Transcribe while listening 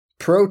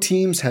Pro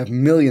teams have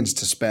millions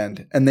to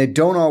spend, and they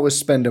don't always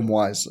spend them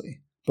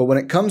wisely. But when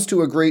it comes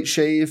to a great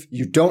shave,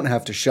 you don't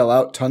have to shell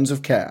out tons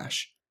of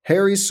cash.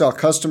 Harry's saw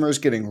customers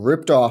getting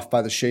ripped off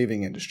by the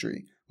shaving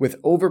industry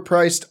with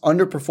overpriced,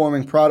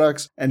 underperforming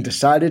products and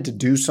decided to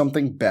do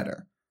something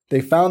better. They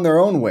found their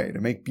own way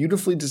to make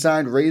beautifully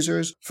designed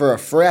razors for a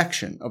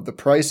fraction of the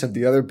price of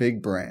the other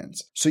big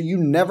brands, so you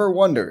never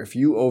wonder if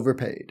you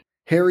overpaid.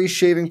 Harry's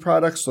shaving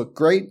products look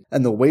great,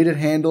 and the weighted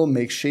handle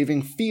makes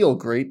shaving feel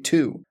great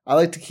too. I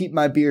like to keep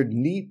my beard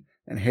neat,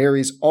 and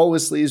Harry's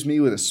always leaves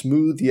me with a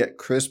smooth yet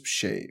crisp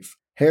shave.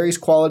 Harry's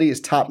quality is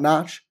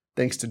top-notch,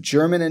 thanks to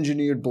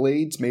German-engineered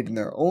blades made in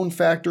their own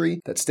factory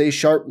that stay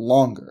sharp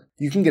longer.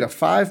 You can get a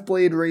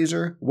 5-blade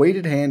razor,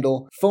 weighted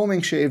handle,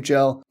 foaming shave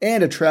gel,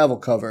 and a travel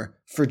cover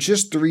for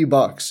just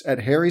 $3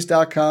 at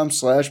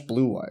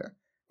harrys.com/bluewire.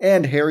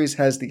 And Harry's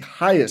has the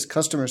highest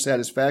customer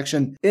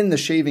satisfaction in the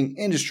shaving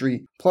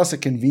industry, plus a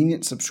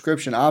convenient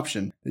subscription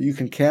option that you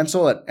can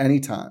cancel at any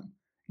time.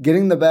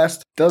 Getting the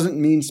best doesn't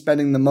mean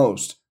spending the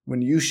most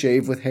when you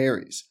shave with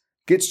Harry's.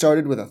 Get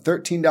started with a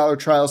 $13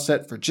 trial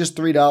set for just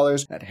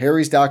 $3 at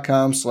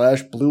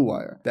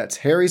harrys.com/bluewire. That's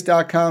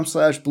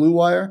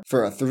harrys.com/bluewire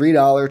for a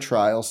 $3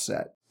 trial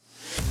set.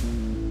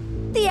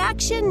 The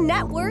Action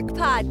Network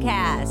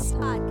Podcast.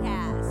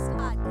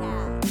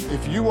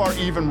 If you are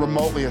even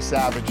remotely a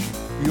savage,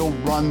 you'll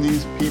run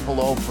these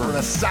people over in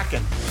a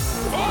second.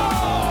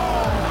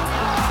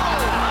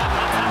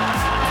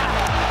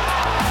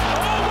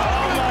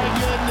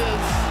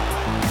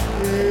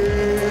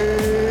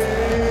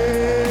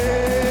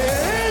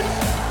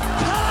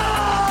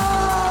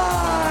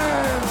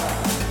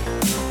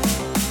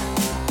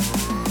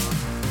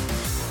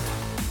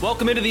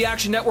 Welcome into the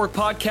Action Network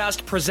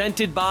podcast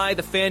presented by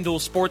the FanDuel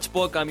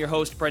Sportsbook. I'm your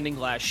host, Brendan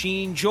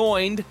Glasheen,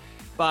 joined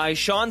by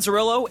Sean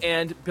Zerillo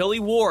and Billy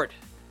Ward.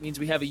 It means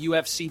we have a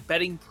UFC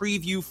betting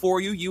preview for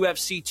you.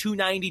 UFC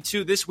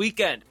 292 this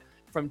weekend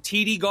from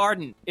TD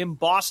Garden in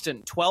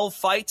Boston. 12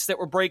 fights that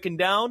we're breaking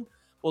down.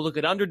 We'll look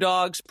at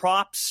underdogs,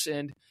 props,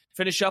 and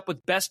finish up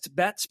with best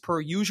bets per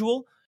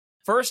usual.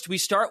 First, we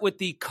start with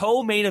the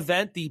co-main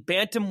event, the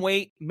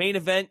bantamweight main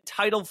event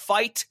title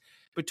fight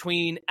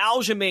between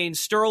Aljamain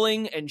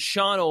Sterling and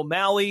Sean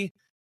O'Malley.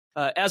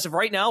 As of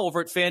right now, over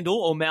at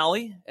FanDuel,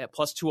 O'Malley at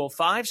plus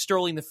 205,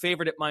 Sterling the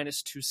favorite at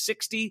minus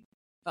 260.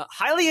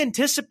 Highly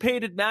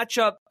anticipated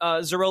matchup,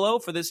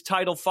 Zerillo, for this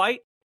title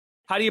fight.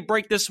 How do you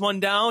break this one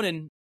down,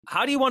 and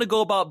how do you want to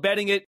go about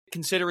betting it,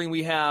 considering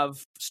we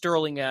have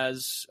Sterling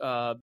as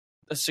a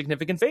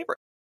significant favorite?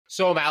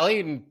 So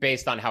O'Malley,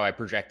 based on how I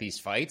project these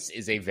fights,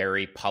 is a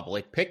very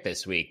public pick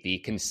this week. The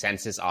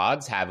consensus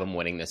odds have him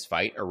winning this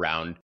fight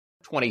around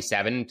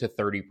 27 to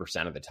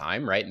 30% of the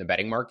time, right, in the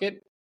betting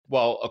market.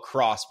 Well,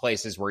 across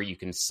places where you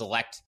can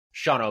select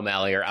Sean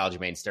O'Malley or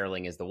Aljamain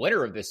Sterling as the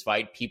winner of this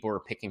fight, people are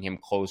picking him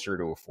closer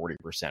to a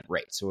 40%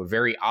 rate. So a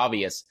very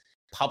obvious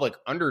public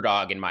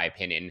underdog, in my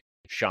opinion,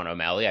 Sean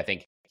O'Malley. I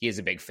think he has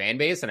a big fan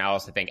base, and I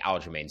also think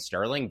Aljamain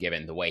Sterling,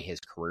 given the way his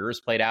career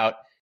has played out,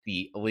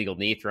 the illegal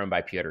knee thrown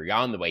by Petr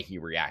Yan, the way he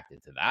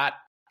reacted to that.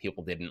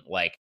 People didn't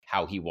like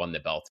how he won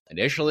the belt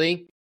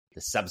initially.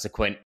 The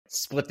subsequent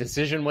split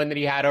decision win that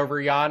he had over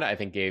Yan, I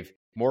think, gave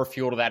more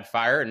fuel to that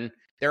fire. And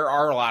there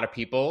are a lot of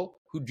people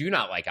who do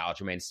not like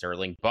Aljamain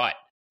Sterling, but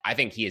I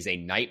think he is a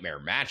nightmare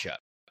matchup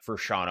for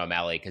Sean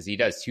O'Malley because he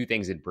does two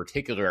things in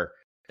particular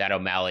that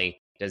O'Malley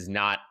does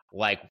not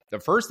like. The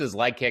first is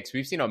leg kicks.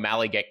 We've seen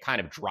O'Malley get kind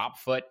of drop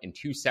foot in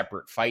two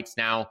separate fights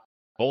now,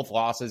 both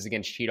losses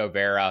against Chito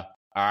Vera.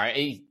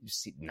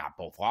 Not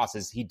both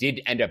losses. He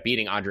did end up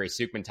beating Andrei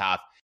Sukmantov,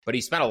 but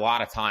he spent a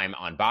lot of time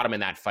on bottom in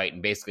that fight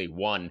and basically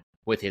won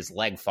with his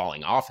leg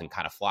falling off and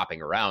kind of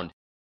flopping around.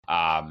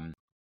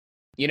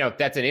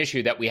 That's an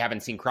issue that we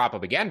haven't seen crop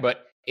up again,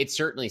 but it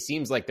certainly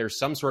seems like there's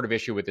some sort of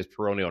issue with his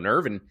peroneal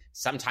nerve, and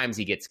sometimes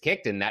he gets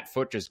kicked and that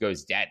foot just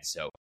goes dead.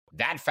 So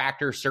that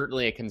factor is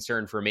certainly a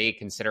concern for me,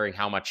 considering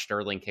how much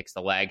Sterling kicks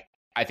the leg.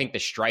 I think the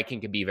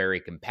striking can be very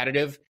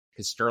competitive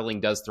because Sterling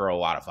does throw a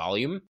lot of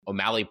volume.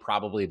 O'Malley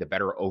probably the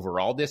better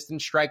overall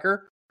distance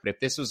striker, but if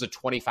this was a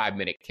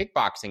 25-minute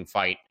kickboxing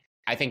fight,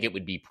 I think it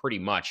would be pretty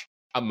much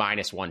a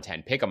minus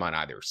 110 pick'em on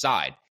either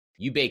side.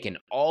 You bake in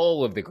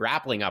all of the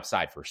grappling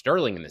upside for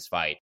Sterling in this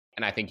fight,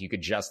 and I think you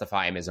could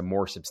justify him as a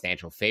more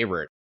substantial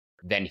favorite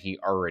than he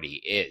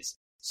already is.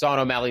 Sean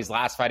O'Malley's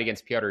last fight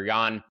against Petr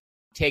Yan,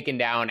 taken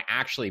down,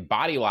 actually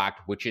body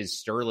locked, which is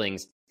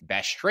Sterling's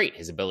best trait,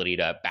 his ability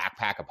to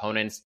backpack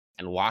opponents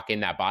and lock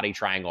in that body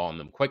triangle on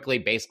them quickly,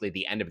 basically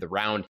the end of the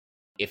round,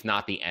 if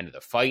not the end of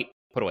the fight.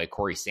 Put away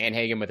Corey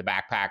Sandhagen with a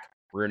backpack,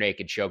 rear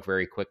naked choke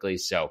very quickly.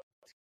 So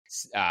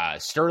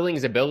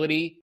Sterling's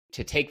ability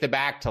to take the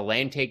back, to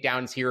land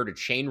takedowns here, to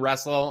chain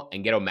wrestle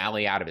and get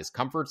O'Malley out of his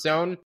comfort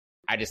zone,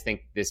 I just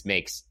think this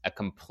makes a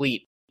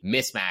complete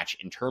mismatch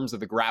in terms of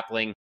the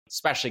grappling,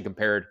 especially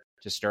compared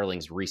to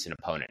Sterling's recent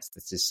opponents.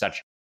 This is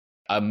such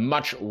a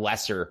much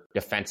lesser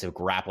defensive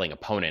grappling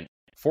opponent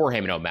for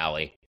him and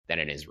O'Malley than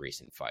in his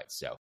recent fights.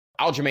 So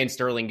Aljamain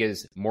Sterling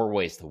gives more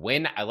ways to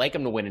win. I like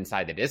him to win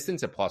inside the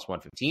distance at plus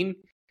 115.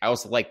 I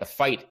also like the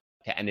fight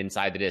to end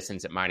inside the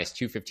distance at minus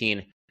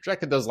 215.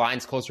 Projected those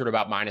lines closer to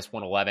about minus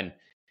 111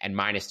 and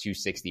minus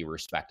 260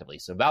 respectively.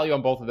 So value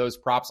on both of those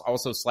props,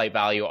 also slight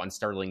value on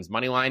Sterling's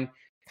money line.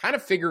 Kind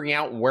of figuring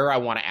out where I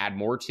want to add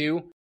more to.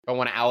 If I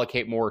want to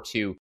allocate more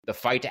to the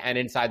fight to end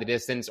inside the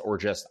distance or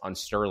just on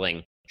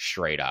Sterling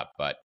straight up.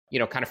 But,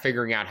 kind of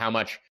figuring out how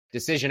much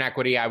decision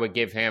equity I would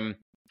give him,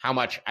 how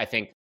much I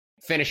think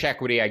finish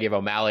equity I give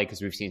O'Malley,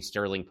 because we've seen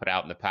Sterling put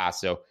out in the past.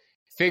 So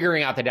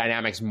figuring out the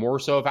dynamics more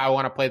so if I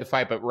want to play the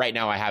fight. But right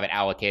now I have it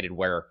allocated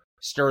where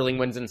Sterling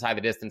wins inside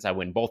the distance, I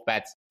win both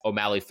bets.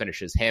 O'Malley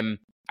finishes him,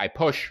 I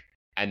push,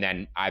 and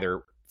then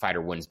either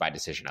fighter wins by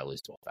decision, I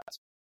lose both bets.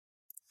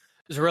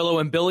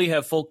 Zerillo and Billy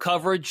have full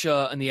coverage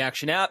on the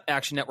Action app,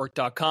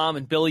 actionnetwork.com.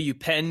 And Billy, you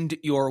penned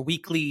your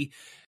weekly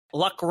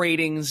luck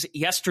ratings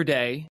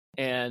yesterday,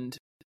 and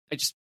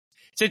it's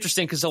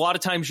interesting because a lot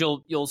of times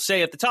you'll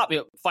say at the top,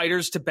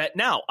 fighters to bet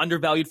now,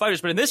 undervalued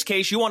fighters. But in this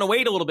case, you want to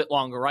wait a little bit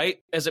longer, right?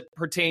 As it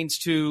pertains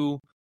to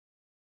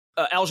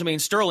Aljamain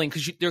Sterling,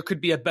 because there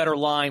could be a better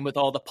line with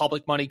all the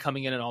public money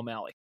coming in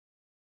O'Malley.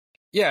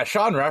 Yeah,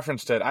 Sean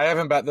referenced it. I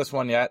haven't bet this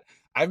one yet.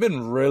 I've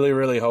been really,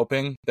 really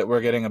hoping that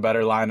we're getting a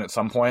better line at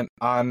some point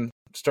on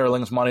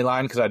Sterling's money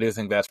line, because I do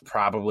think that's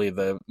probably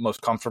the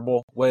most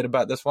comfortable way to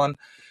bet this one.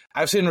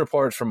 I've seen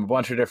reports from a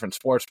bunch of different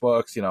sports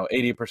books,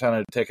 80%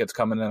 of tickets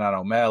coming in on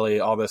O'Malley,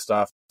 all this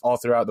stuff, all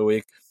throughout the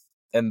week,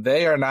 and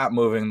they are not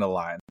moving the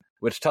line,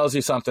 which tells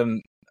you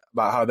something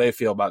about how they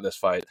feel about this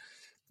fight.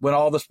 When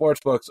all the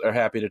sports books are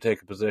happy to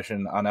take a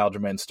position on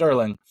Aljamain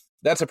Sterling,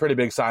 that's a pretty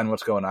big sign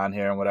what's going on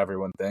here and what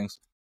everyone thinks.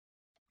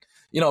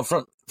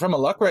 From a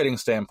luck rating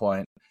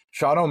standpoint,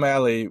 Sean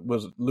O'Malley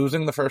was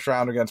losing the first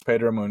round against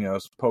Pedro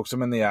Munoz, pokes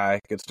him in the eye,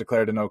 gets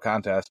declared a no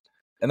contest.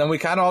 And then we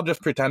kind of all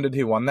just pretended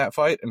he won that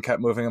fight and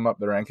kept moving him up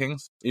the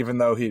rankings, even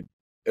though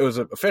it was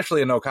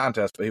officially a no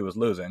contest, but he was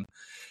losing.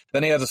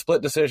 Then he has a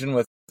split decision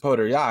with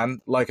Petr Yan,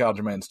 like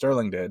Aljamain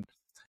Sterling did.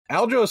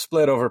 Aljo's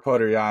split over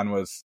Petr Yan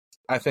was,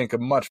 I think, a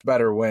much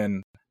better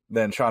win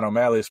than Sean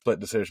O'Malley's split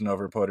decision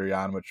over Petr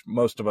Yan, which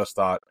most of us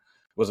thought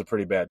was a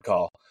pretty bad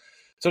call.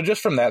 So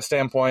just from that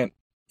standpoint,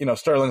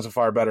 Sterling's a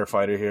far better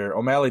fighter here.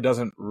 O'Malley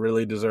doesn't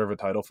really deserve a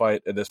title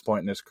fight at this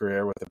point in his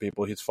career with the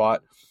people he's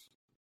fought.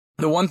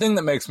 The one thing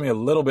that makes me a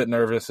little bit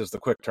nervous is the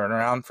quick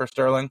turnaround for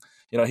Sterling.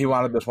 He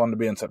wanted this one to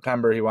be in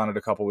September. He wanted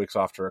a couple weeks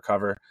off to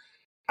recover.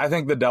 I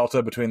think the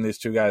delta between these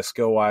two guys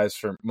skill-wise,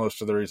 for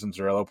most of the reasons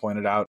Zerillo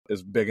pointed out,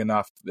 is big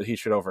enough that he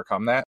should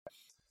overcome that.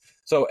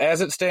 So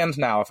as it stands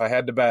now, if I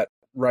had to bet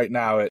right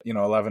now at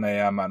 11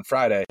 a.m. on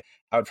Friday,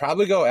 I would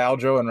probably go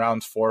Aljo in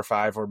rounds 4 or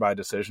 5 or by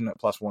decision at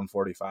plus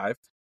 145.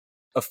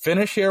 A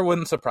finish here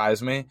wouldn't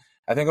surprise me.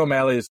 I think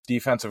O'Malley's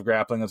defensive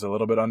grappling is a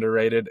little bit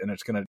underrated, and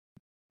it's going to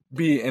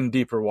be in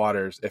deeper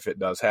waters if it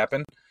does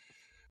happen.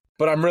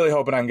 But I'm really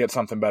hoping I can get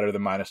something better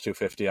than minus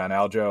 250 on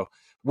Aljo.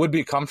 Would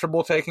be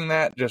comfortable taking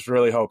that, just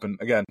really hoping.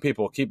 Again,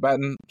 people, keep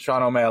betting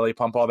Sean O'Malley,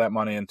 pump all that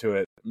money into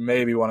it.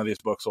 Maybe one of these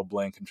books will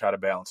blink and try to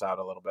balance out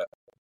a little bit.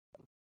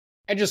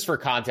 And just for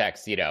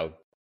context,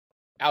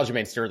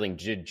 Aljamain Sterling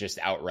did just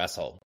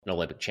out-wrestle an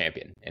Olympic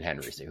champion in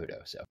Henry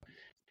Cejudo. So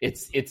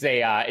it's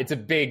a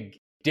big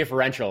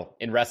differential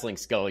in wrestling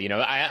skill.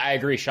 I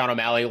agree, Sean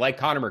O'Malley, like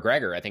Conor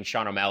McGregor, I think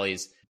Sean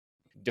O'Malley's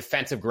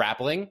defensive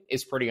grappling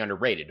is pretty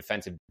underrated.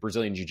 Defensive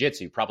Brazilian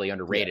Jiu-Jitsu, probably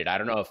underrated. Yeah. I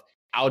don't know if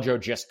Aljo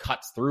just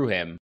cuts through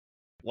him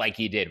like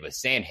he did with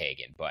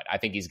Sandhagen, but I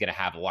think he's going to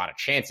have a lot of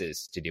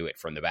chances to do it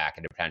from the back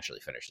and to potentially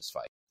finish this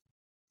fight.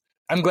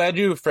 I'm glad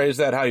you phrased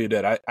that how you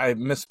did. I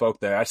misspoke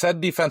there. I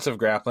said defensive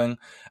grappling.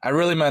 I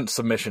really meant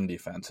submission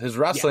defense. His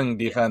wrestling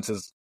defense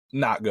is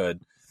not good,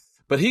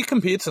 but he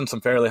competes in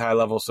some fairly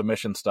high-level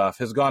submission stuff.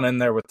 Has gone in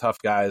there with tough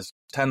guys,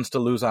 tends to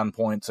lose on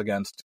points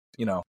against,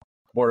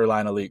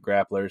 borderline elite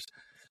grapplers.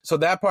 So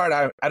that part,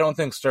 I don't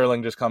think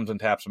Sterling just comes and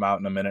taps him out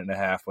in a minute and a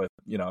half with,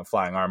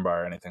 flying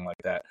armbar or anything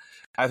like that.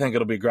 I think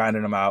it'll be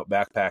grinding him out,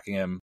 backpacking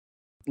him,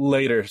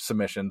 later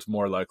submissions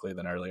more likely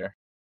than earlier.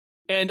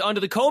 And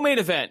onto the co-main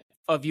event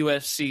of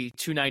UFC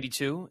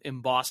 292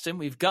 in Boston,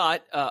 we've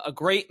got a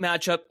great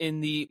matchup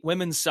in the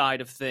women's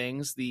side of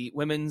things, the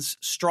women's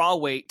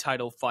strawweight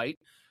title fight.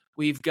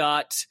 We've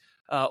got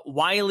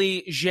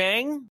Weili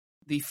Zhang,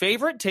 the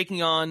favorite,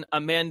 taking on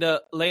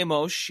Amanda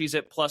Lemos. She's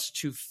at plus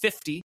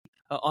 250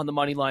 on the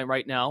money line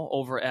right now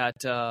over at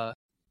FanDuel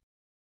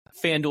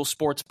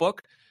Sportsbook.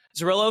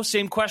 Zerillo,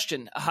 same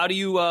question. How do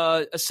you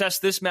assess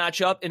this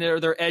matchup, and are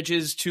there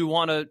edges to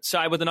want to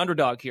side with an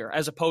underdog here,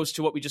 as opposed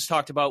to what we just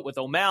talked about with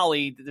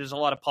O'Malley? There's a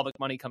lot of public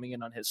money coming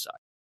in on his side.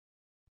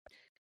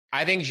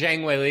 I think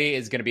Zhang Weili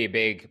is going to be a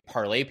big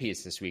parlay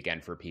piece this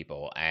weekend for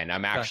people, and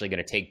I'm actually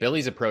going to take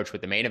Billy's approach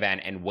with the main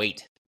event and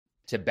wait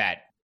to bet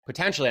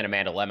potentially on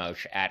Amanda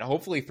Lemos at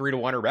hopefully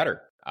 3-1 or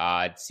better.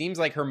 It seems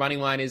like her money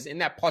line is in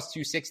that plus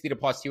 260 to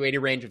plus 280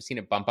 range. I've seen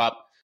it bump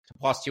up to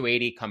plus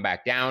 280, come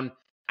back down.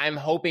 I'm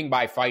hoping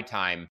by fight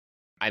time,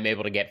 I'm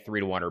able to get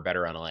 3-1 or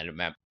better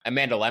on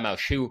Amanda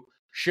Lemos, who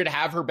should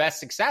have her best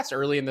success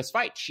early in this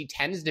fight. She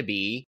tends to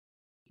be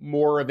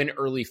more of an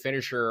early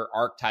finisher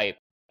archetype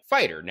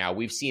fighter. Now,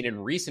 we've seen in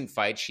recent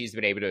fights, she's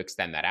been able to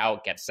extend that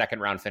out, get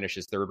second round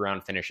finishes, third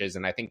round finishes,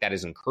 and I think that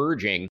is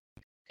encouraging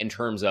in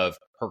terms of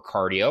her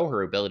cardio,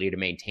 her ability to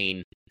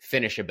maintain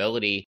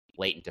finishability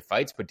late into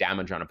fights, put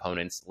damage on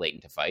opponents late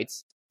into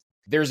fights.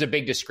 There's a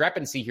big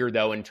discrepancy here,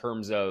 though, in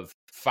terms of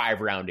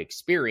 5-round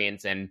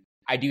experience. And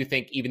I do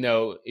think even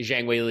though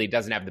Zhang Weili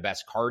doesn't have the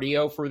best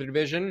cardio for the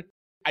division,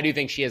 I do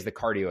think she has the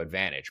cardio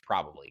advantage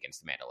probably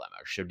against Amanda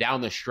Lemos. So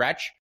down the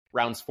stretch,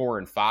 rounds 4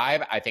 and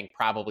 5, I think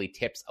probably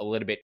tips a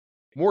little bit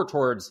more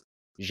towards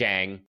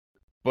Zhang.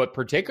 But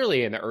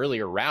particularly in the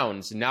earlier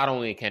rounds, not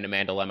only can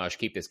Amanda Lemos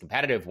keep this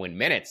competitive, win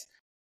minutes,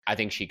 I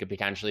think she could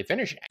potentially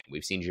finish Zhang.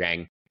 We've seen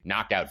Zhang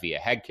knocked out via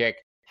head kick,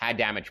 had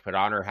damage put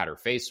on her, had her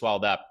face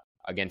swelled up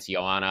against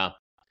Joanna.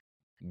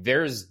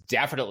 There's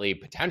definitely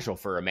potential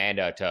for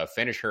Amanda to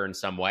finish her in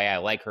some way. I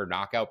like her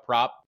knockout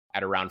prop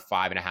at around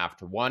 5.5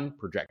 to 1,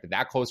 projected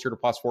that closer to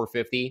plus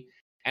 450.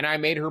 And I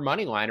made her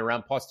money line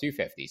around plus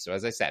 250. So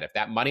as I said, if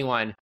that money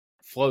line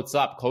floats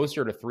up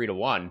closer to 3 to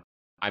 1,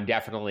 I'm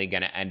definitely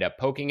going to end up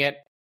poking it.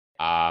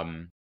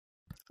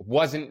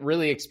 Wasn't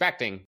really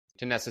expecting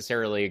to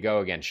necessarily go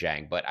against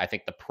Zhang, but I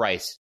think the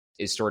price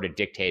is sort of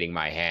dictating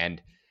my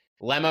hand.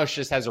 Lemos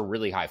just has a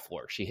really high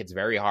floor. She hits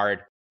very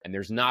hard, and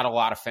there's not a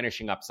lot of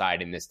finishing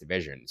upside in this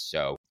division.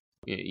 So,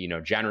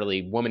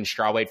 generally, women's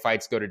strawweight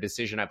fights go to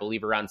decision, I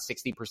believe, around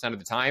 60% of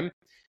the time.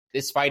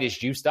 This fight is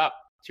juiced up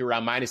to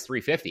around minus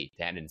 350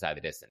 to end inside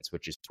the distance,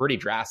 which is pretty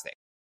drastic.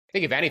 I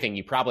think, if anything,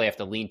 you probably have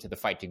to lean to the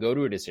fight to go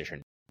to a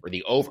decision or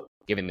the over,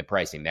 given the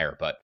pricing there.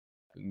 But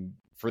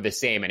for the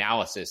same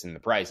analysis and the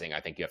pricing,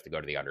 I think you have to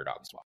go to the underdog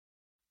as well.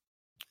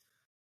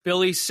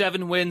 Billy,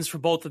 7 wins for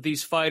both of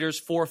these fighters,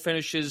 4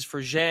 finishes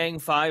for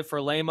Zhang, 5 for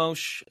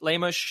Lemos.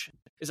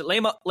 Is it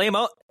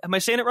Lemo? Am I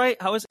saying it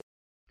right? How is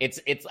it?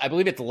 It's. I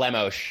believe it's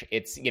Lemos.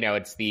 It's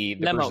the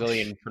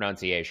Brazilian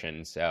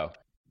pronunciation. So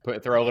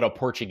throw a little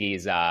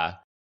Portuguese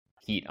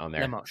heat on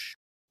there. Lemos.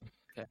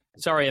 Okay.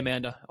 Sorry,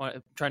 Amanda.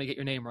 I'm trying to get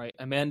your name right.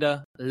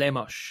 Amanda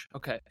Lemos.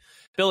 Okay.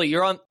 Billy,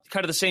 you're on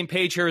kind of the same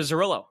page here as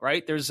Zerillo,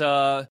 right? There's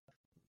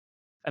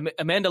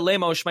Amanda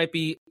Lemos might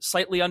be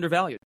slightly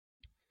undervalued.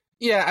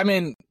 Yeah, I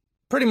mean,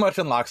 pretty much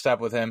in lockstep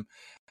with him.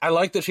 I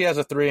like that she has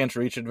a 3-inch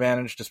reach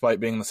advantage despite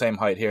being the same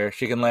height here.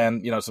 She can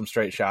land, some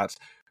straight shots.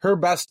 Her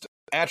best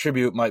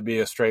attribute might be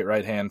a straight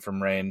right hand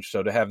from range,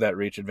 so to have that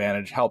reach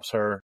advantage helps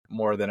her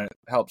more than it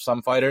helps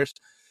some fighters.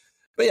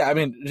 But yeah, I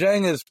mean,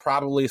 Zhang is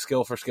probably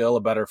skill for skill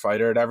a better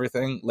fighter at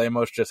everything.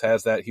 Lemos just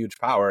has that huge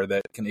power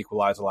that can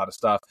equalize a lot of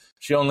stuff.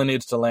 She only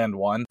needs to land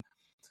one.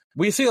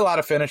 We see a lot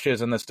of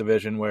finishes in this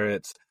division where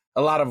it's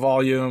a lot of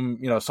volume,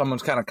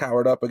 someone's kind of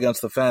cowered up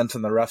against the fence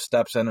and the ref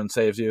steps in and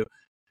saves you.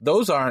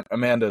 Those aren't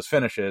Amanda's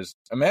finishes.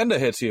 Amanda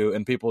hits you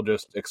and people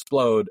just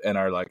explode and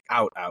are like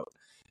out.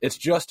 It's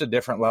just a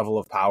different level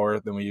of power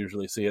than we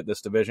usually see at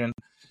this division,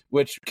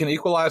 which can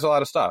equalize a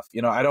lot of stuff.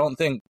 I don't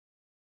think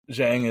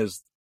Zhang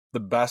is the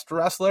best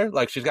wrestler.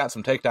 Like, she's got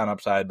some takedown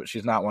upside, but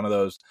she's not one of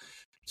those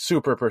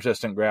super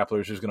persistent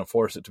grapplers who's going to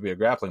force it to be a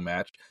grappling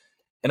match.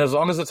 And as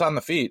long as it's on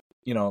the feet,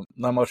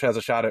 Lemos has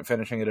a shot at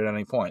finishing it at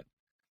any point.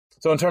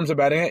 So in terms of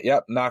betting it,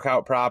 yep,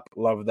 knockout prop,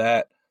 love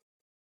that.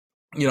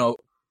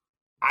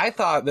 I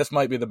thought this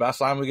might be the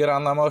best line we get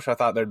on Lemos. I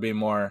thought there'd be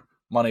more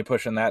money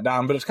pushing that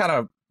down, but it's kind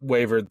of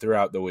wavered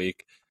throughout the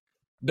week.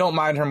 Don't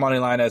mind her money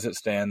line as it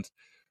stands.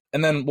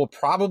 And then we'll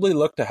probably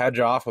look to hedge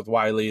off with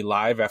Weili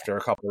live after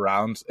a couple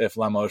rounds if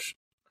Lemos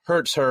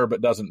hurts her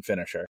but doesn't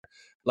finish her.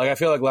 Like, I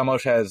feel like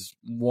Lemos has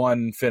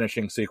one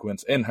finishing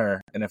sequence in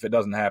her, and if it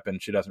doesn't happen,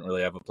 she doesn't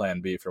really have a plan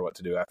B for what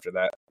to do after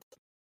that.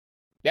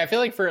 Yeah, I feel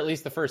like for at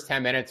least the first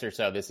 10 minutes or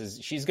so,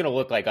 she's going to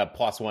look like a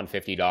plus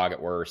 150 dog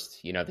at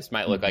worst. This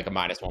might look like a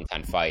minus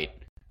 110 fight,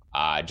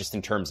 just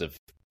in terms of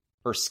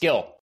her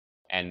skill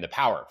and the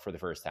power for the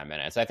first 10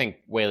 minutes. I think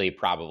Weili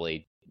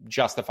probably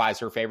justifies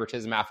her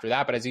favoritism after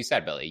that. But as you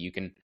said, Billy, you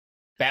can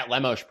bet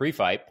Lemos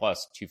pre-fight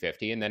plus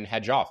 250 and then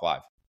hedge off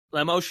live.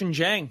 Lemos and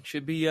Zhang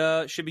should be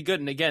good.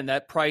 And again,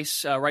 that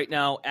price right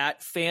now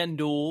at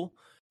FanDuel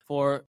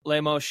for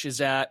Lemos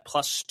is at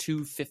plus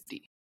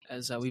 250.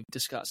 As we've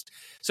discussed.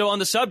 So on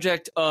the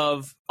subject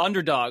of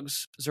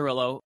underdogs,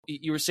 Zerillo,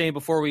 you were saying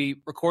before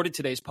we recorded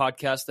today's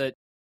podcast that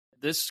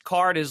this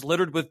card is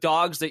littered with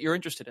dogs that you're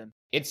interested in.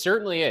 It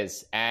certainly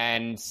is.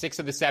 And 6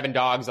 of the 7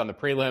 dogs on the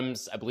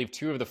prelims, I believe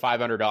 2 of the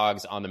 5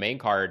 underdogs on the main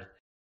card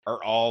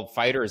are all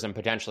fighters I'm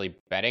potentially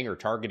betting or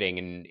targeting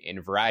in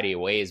a variety of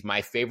ways.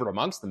 My favorite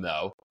amongst them,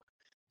 though,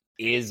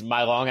 is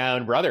my Long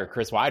Island brother,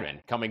 Chris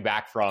Weidman, coming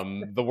back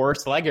from the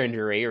worst leg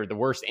injury or the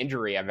worst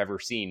injury I've ever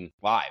seen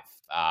live.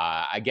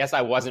 I guess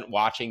I wasn't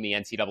watching the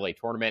NCAA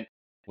tournament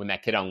when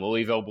that kid on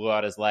Louisville blew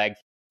out his leg.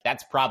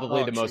 That's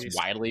probably the most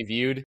widely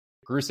viewed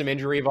gruesome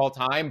injury of all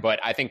time. But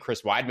I think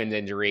Chris Weidman's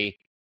injury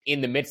in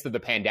the midst of the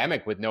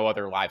pandemic with no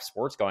other live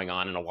sports going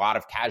on and a lot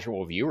of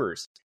casual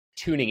viewers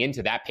tuning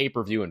into that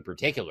pay-per-view in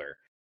particular,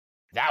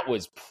 that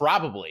was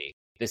probably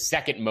the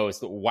second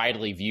most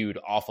widely viewed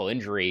awful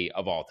injury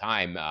of all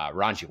time.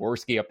 Ron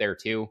Jaworski up there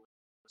too.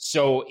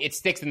 So it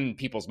sticks in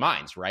people's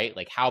minds, right?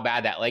 Like how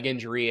bad that leg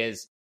injury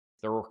is,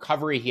 the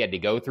recovery he had to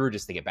go through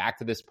just to get back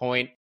to this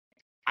point.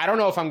 I don't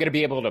know if I'm going to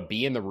be able to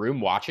be in the room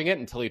watching it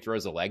until he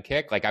throws a leg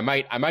kick. Like I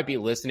might be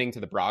listening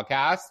to the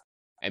broadcast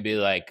and be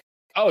like,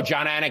 oh,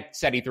 John Anik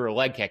said he threw a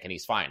leg kick and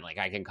he's fine. Like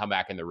I can come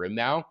back in the room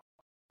now.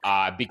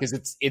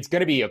 Because it's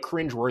going to be a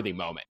cringeworthy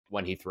moment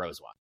when he throws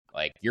one.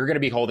 Like, you're going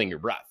to be holding your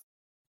breath.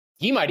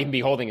 He might even be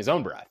holding his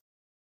own breath.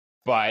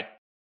 But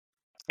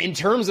in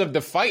terms of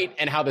the fight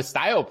and how the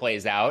style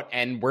plays out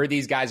and where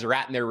these guys are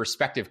at in their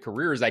respective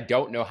careers, I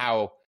don't know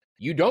how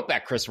you don't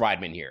bet Chris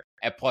Weidman here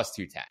at plus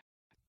 210.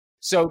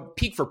 So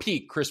peak for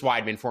peak, Chris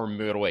Weidman, former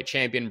middleweight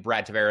champion.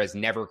 Brad Tavares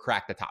never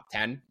cracked the top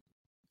 10.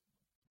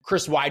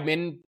 Chris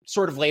Weidman,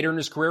 sort of later in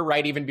his career,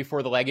 right, even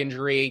before the leg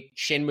injury,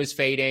 chin was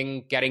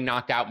fading, getting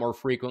knocked out more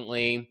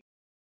frequently.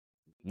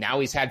 Now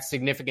he's had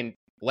significant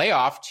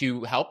layoff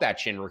to help that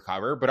chin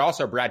recover, but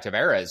also Brad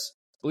Tavares,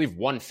 I believe,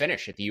 one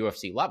finish at the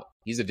UFC level.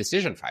 He's a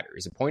decision fighter.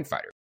 He's a point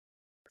fighter.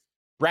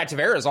 Brad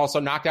Tavares also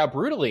knocked out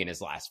brutally in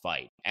his last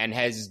fight and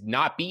has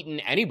not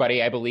beaten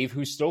anybody, I believe,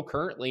 who's still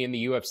currently in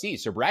the UFC.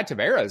 So Brad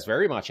Tavares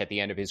very much at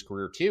the end of his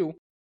career too.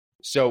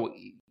 So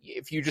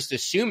if you just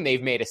assume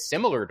they've made a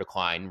similar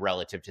decline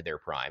relative to their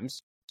primes,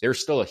 there's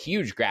still a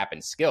huge gap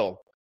in skill.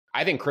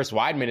 I think Chris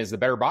Weidman is the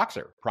better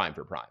boxer, prime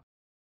for prime.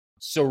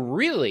 So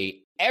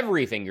really,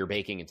 everything you're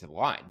baking into the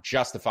line,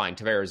 justifying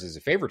Tavares as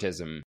a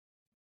favoritism,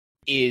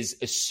 is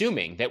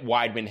assuming that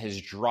Weidman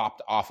has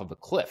dropped off of a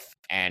cliff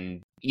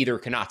and either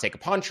cannot take a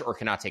punch or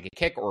cannot take a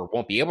kick or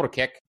won't be able to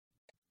kick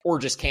or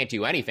just can't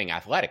do anything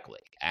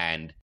athletically.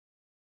 And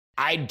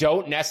I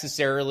don't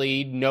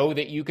necessarily know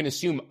that you can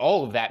assume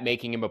all of that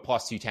making him a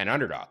plus 210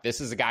 underdog.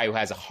 This is a guy who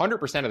has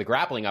 100% of the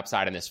grappling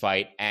upside in this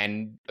fight,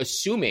 and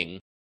assuming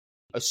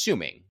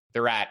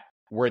they're at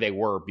where they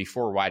were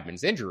before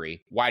Weidman's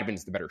injury,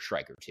 Weidman's the better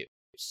striker too.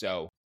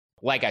 So,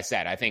 like I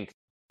said, I think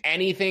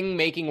anything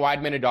making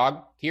Weidman a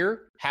dog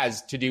here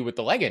has to do with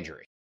the leg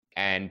injury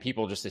and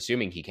people just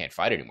assuming he can't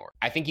fight anymore.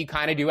 I think you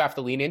kind of do have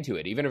to lean into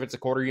it, even if it's a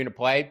quarter unit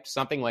play,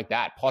 something like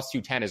that. Plus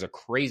 210 is a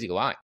crazy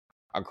line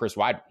on Chris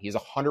Weidman. He's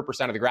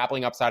 100% of the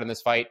grappling upside in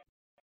this fight.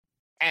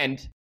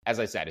 And as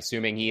I said,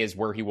 assuming he is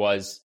where he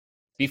was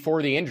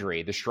before the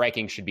injury, the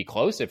striking should be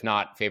close, if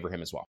not favor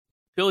him as well.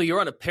 Billy, you're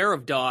on a pair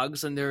of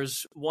dogs, and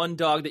there's one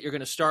dog that you're going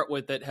to start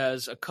with that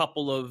has a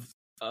couple of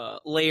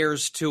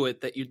layers to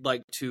it that you'd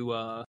like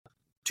to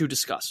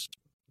discuss.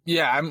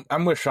 Yeah,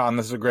 I'm with Sean.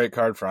 This is a great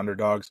card for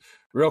underdogs.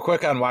 Real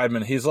quick on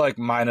Weidman, he's like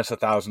minus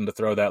 1,000 to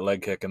throw that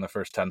leg kick in the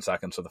first 10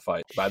 seconds of the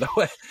fight, by the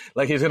way.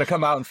 Like, he's going to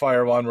come out and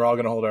fire one. We're all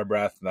going to hold our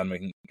breath, and then we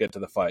can get to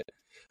the fight.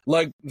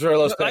 Like,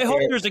 Zerlo's I hope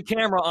there's a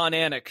camera on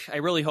Anik. I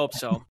really hope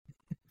so,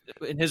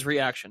 in his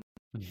reaction.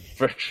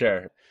 For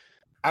sure.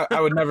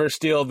 I would never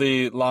steal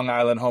the Long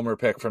Island homer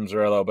pick from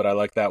Zerillo, but I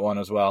like that one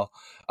as well.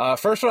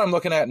 First one I'm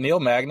looking at, Neil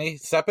Magny,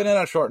 stepping in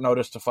on short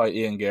notice to fight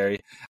Ian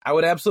Gary. I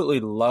would absolutely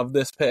love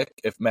this pick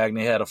if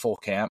Magny had a full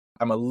camp.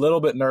 I'm a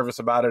little bit nervous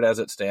about it as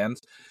it stands.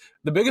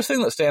 The biggest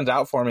thing that stands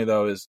out for me,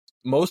 though, is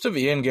most of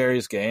Ian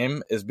Gary's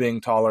game is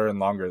being taller and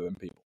longer than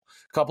people.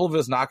 A couple of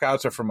his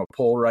knockouts are from a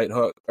pull right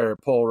hook or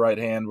pull right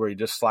hand where he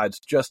just slides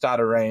just out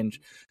of range,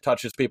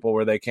 touches people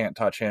where they can't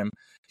touch him.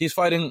 He's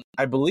fighting,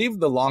 I believe,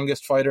 the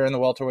longest fighter in the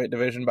welterweight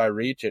division by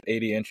reach at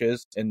 80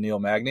 inches in Neil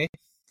Magny.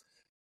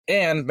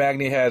 And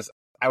Magny has,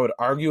 I would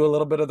argue, a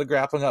little bit of the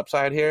grappling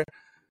upside here.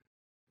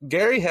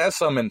 Gary has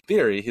some in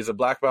theory. He's a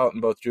black belt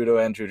in both judo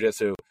and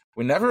jiu-jitsu.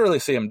 We never really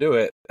see him do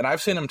it, and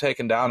I've seen him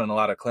taken down in a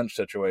lot of clinch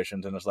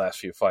situations in his last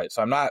few fights.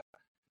 So I'm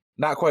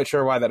not quite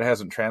sure why that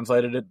hasn't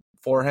translated it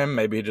for him.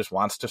 Maybe he just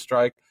wants to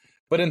strike.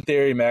 But in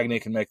theory,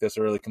 Magny can make this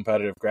a really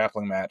competitive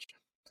grappling match.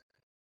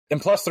 And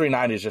plus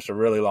 390 is just a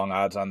really long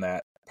odds on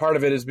that. Part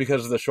of it is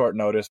because of the short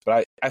notice,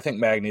 but I think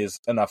Magny is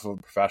enough of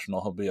a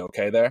professional. He'll be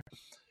okay there.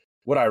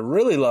 What I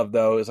really love,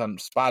 though, is on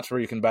spots where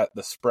you can bet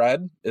the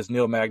spread is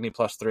Neil Magny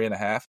plus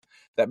 3.5.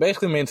 That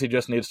basically means he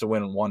just needs to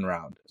win one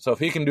round. So if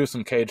he can do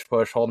some cage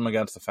push, hold him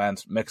against the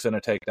fence, mix in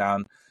a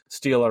takedown,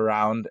 steal a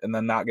round, and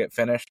then not get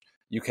finished,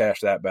 you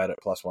cash that bet at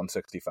plus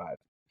 165.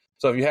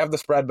 So if you have the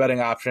spread betting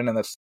option, and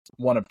that's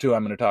one of two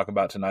I'm going to talk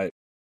about tonight,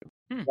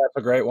 that's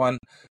a great one.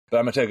 But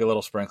I'm going to take a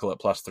little sprinkle at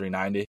plus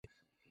 390.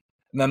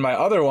 And then my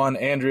other one,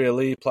 Andrea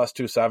Lee, plus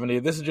 270.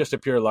 This is just a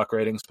pure luck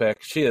ratings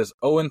pick. She is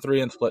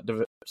 0-3 in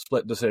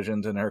split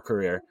decisions in her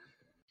career.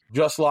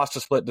 Just lost a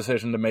split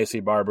decision to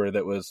Macy Barber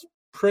that was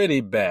pretty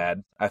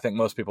bad. I think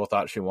most people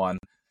thought she won.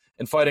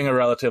 And fighting a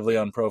relatively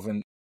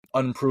unproven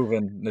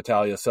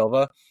Natalia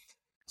Silva.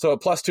 So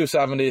at plus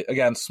 270,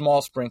 again,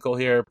 small sprinkle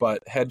here,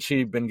 but had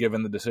she been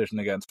given the decision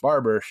against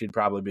Barber, she'd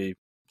probably be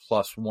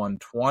plus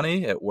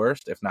 120 at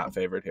worst, if not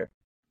favored here.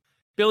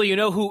 Billy, you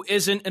know who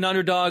isn't an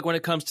underdog when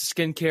it comes to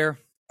skincare?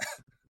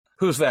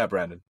 Who's that,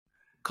 Brandon?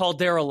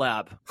 Caldera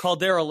Lab.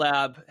 Caldera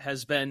Lab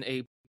has been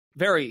a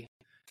very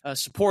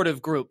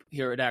supportive group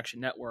here at Action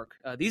Network.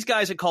 These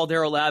guys at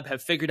Caldera Lab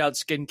have figured out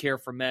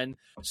skincare for men,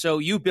 so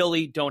you,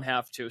 Billy, don't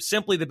have to.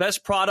 Simply the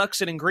best products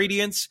and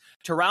ingredients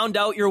to round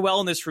out your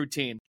wellness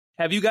routine.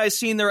 Have you guys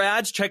seen their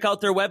ads? Check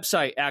out their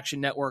website, Action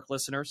Network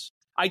listeners.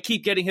 I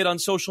keep getting hit on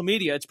social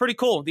media. It's pretty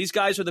cool. These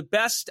guys are the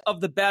best of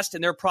the best,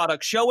 and their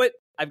products show it.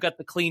 I've got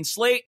the clean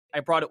slate. I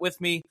brought it with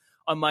me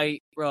on my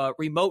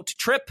remote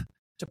trip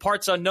to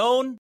parts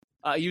unknown.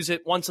 I use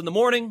it once in the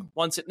morning,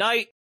 once at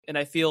night, and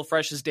I feel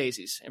fresh as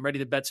daisies and ready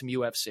to bet some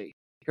UFC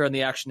here on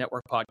the Action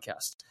Network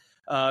podcast.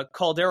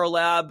 Caldera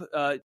Lab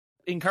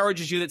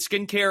encourages you that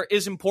skincare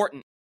is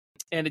important,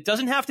 and it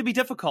doesn't have to be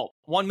difficult.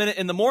 1 minute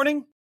in the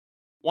morning,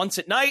 once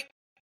at night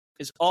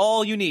is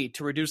all you need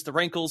to reduce the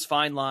wrinkles,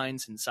 fine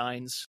lines, and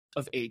signs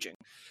of aging.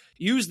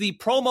 Use the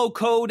promo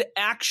code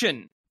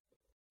ACTION.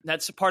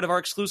 That's a part of our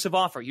exclusive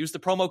offer. Use the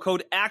promo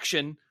code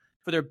ACTION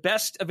for their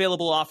best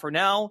available offer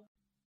now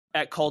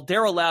at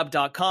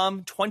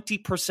calderalab.com.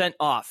 20%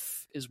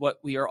 off is what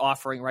we are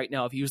offering right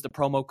now if you use the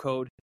promo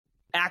code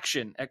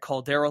ACTION at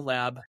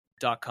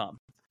calderalab.com.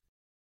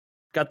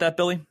 Got that,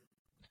 Billy?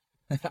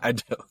 I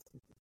do.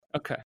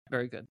 Okay,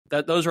 very good.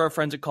 Those are our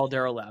friends at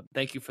Caldera Lab.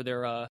 Thank you for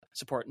their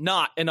support.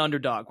 Not an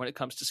underdog when it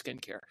comes to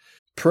skincare.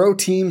 Pro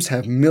teams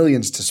have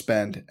millions to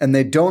spend, and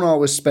they don't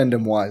always spend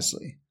them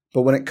wisely.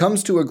 But when it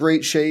comes to a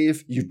great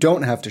shave, you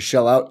don't have to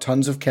shell out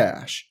tons of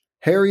cash.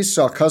 Harry's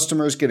saw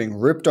customers getting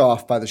ripped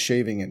off by the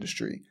shaving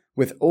industry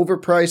with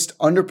overpriced,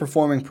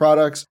 underperforming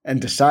products and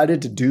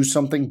decided to do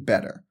something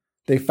better.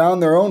 They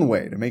found their own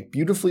way to make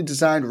beautifully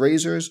designed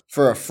razors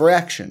for a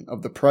fraction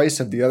of the price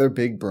of the other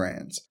big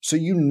brands, so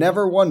you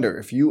never wonder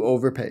if you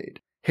overpaid.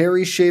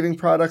 Harry's shaving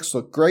products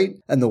look great,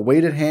 and the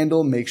weighted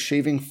handle makes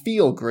shaving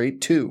feel great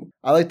too.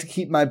 I like to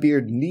keep my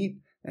beard neat,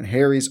 and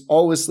Harry's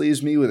always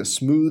leaves me with a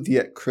smooth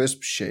yet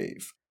crisp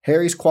shave.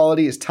 Harry's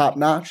quality is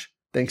top-notch,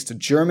 thanks to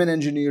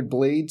German-engineered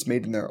blades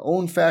made in their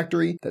own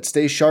factory that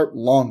stay sharp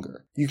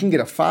longer. You can get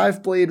a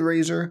 5-blade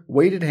razor,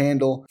 weighted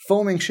handle,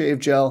 foaming shave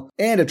gel,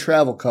 and a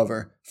travel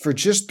cover for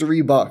just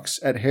 $3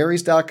 at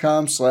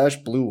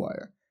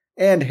harrys.com/bluewire.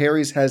 And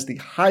Harry's has the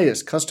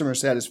highest customer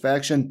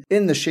satisfaction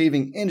in the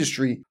shaving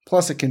industry,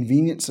 plus a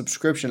convenient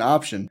subscription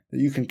option that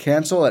you can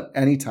cancel at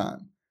any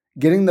time.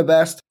 Getting the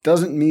best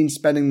doesn't mean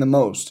spending the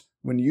most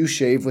when you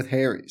shave with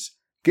Harry's.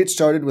 Get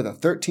started with a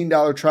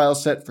 $13 trial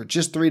set for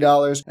just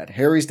 $3 at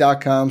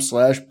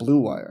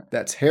harrys.com/bluewire.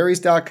 That's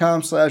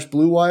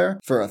harrys.com/bluewire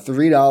for a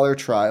 $3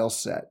 trial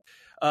set.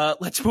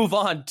 Let's move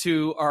on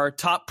to our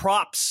top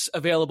props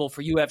available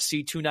for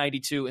UFC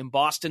 292 in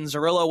Boston.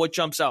 Zerillo, what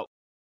jumps out?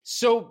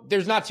 So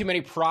there's not too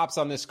many props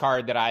on this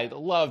card that I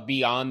love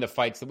beyond the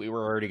fights that we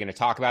were already going to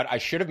talk about. I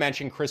should have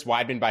mentioned Chris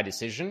Weidman by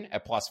decision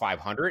at plus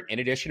 500. In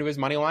addition to his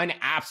money line,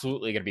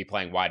 absolutely going to be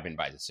playing Weidman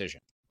by decision.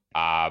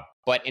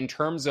 But in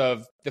terms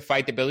of the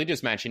fight that Billy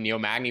just mentioned, Neil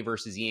Magny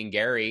versus Ian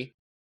Gary,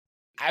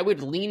 I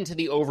would lean to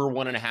the over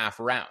 1.5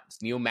 rounds.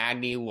 Neil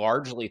Magny,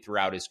 largely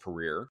throughout his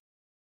career,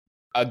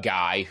 a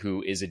guy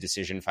who is a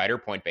decision fighter,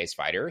 point-based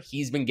fighter.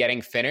 He's been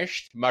getting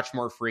finished much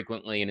more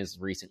frequently in his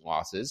recent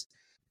losses.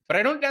 But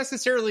I don't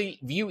necessarily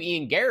view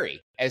Ian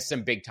Gary as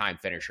some big-time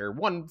finisher.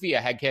 Won via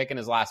head kick in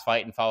his last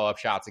fight and follow-up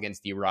shots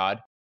against D-Rod.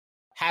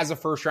 Has a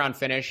first-round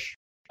finish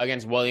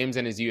against Williams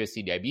in his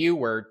UFC debut,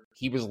 where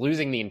he was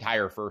losing the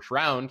entire first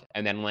round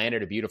and then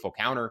landed a beautiful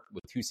counter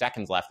with 2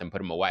 seconds left and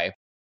put him away.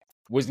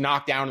 Was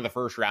knocked down in the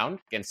first round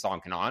against Son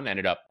Kanon,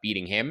 ended up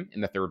beating him in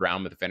the third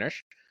round with a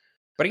finish.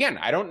 But again,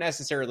 I don't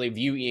necessarily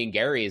view Ian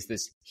Gary as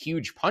this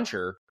huge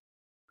puncher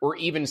or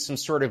even some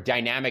sort of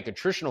dynamic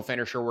attritional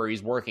finisher where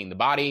he's working the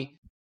body,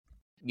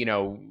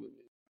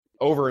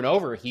 over and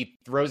over. He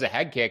throws a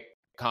head kick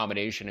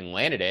combination and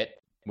landed it,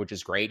 which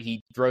is great.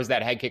 He throws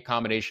that head kick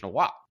combination a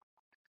lot.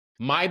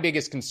 My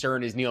biggest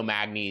concern is Neil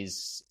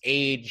Magny's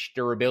age,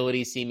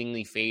 durability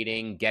seemingly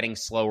fading, getting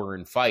slower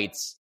in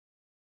fights.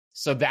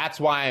 So that's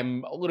why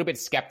I'm a little bit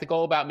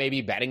skeptical about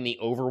maybe betting the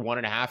over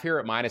 1.5 here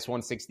at minus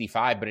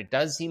 165, but it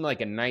does seem like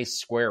a nice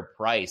square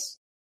price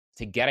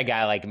to get a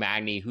guy like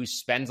Magny who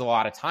spends a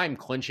lot of time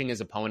clinching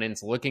his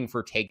opponents, looking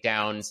for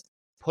takedowns,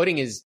 putting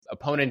his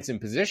opponents in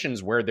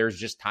positions where there's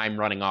just time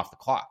running off the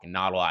clock and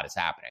not a lot is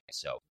happening.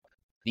 So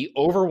the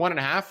over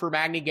 1.5 for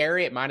Magny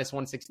Gary at minus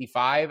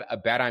 165, a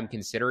bet I'm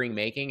considering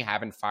making,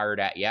 haven't fired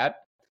at yet.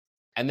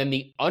 And then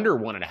the under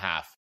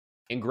 1.5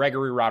 in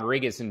Gregory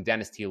Rodriguez and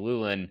Dennis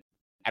Tialulan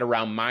at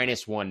around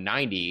minus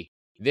 190.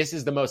 This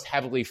is the most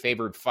heavily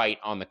favored fight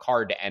on the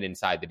card to end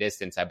inside the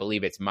distance. I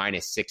believe it's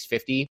minus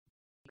 650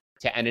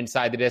 to end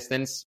inside the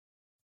distance.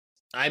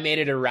 I made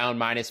it around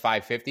minus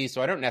 550,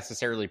 so I don't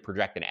necessarily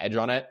project an edge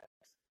on it.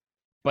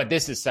 But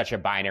this is such a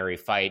binary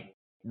fight.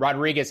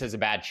 Rodriguez has a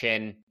bad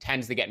chin,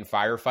 tends to get in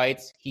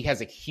firefights. He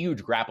has a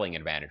huge grappling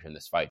advantage in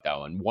this fight,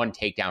 though, and one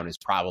takedown is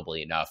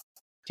probably enough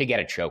to get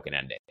a choke and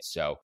end it.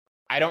 So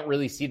I don't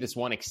really see this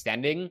one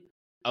extending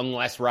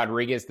unless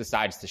Rodriguez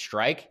decides to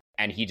strike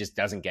and he just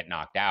doesn't get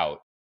knocked out.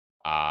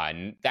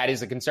 And that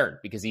is a concern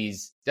because he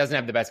doesn't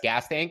have the best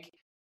gas tank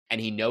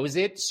and he knows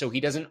it. So he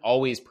doesn't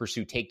always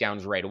pursue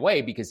takedowns right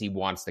away because he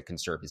wants to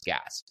conserve his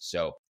gas.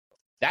 So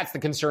that's the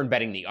concern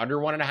betting the under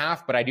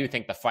 1.5. But I do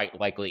think the fight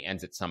likely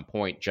ends at some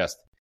point, just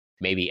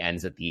maybe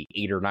ends at the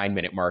 8 or 9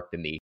 minute mark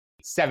than the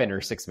 7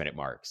 or 6 minute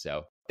mark.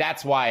 So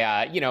that's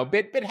why,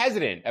 bit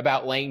hesitant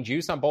about laying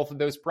juice on both of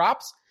those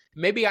props.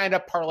 Maybe I end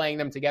up parlaying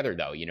them together,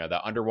 though.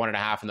 The under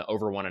 1.5 and the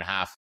over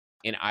 1.5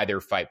 in either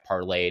fight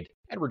parlayed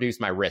and reduce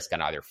my risk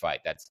on either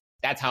fight. That's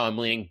that's how I'm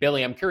leaning.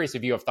 Billy, I'm curious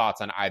if you have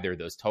thoughts on either of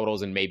those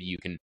totals, and maybe you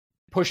can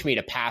push me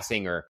to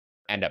passing or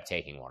end up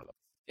taking one of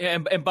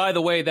them. And by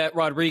the way, that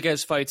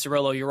Rodriguez fight,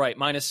 Cirillo, you're right.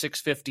 Minus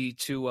 650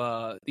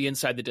 to the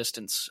inside the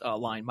distance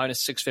line.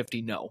 Minus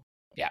 650, no.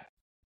 Yeah.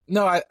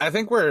 No, I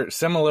think we're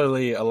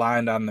similarly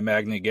aligned on the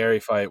Magny-Gary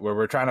fight, where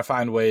we're trying to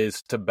find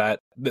ways to bet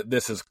that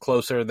this is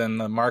closer than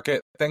the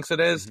market thinks it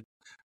is,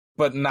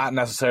 but not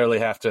necessarily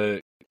have to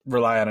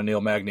rely on a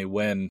Neil Magny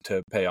win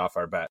to pay off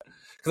our bet.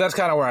 Because that's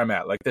kind of where I'm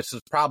at. Like, this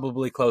is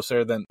probably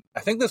closer than, I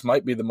think this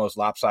might be the most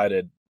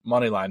lopsided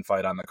money line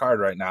fight on the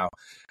card right now.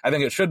 I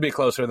think it should be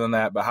closer than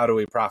that, but how do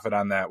we profit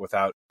on that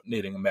without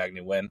needing a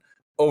Magny win?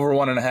 Over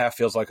 1.5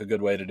 feels like a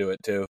good way to do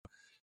it too.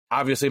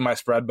 Obviously, my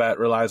spread bet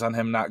relies on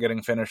him not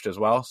getting finished as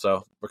well,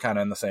 so we're kind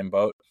of in the same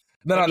boat.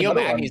 Then Neil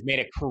Magny's made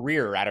a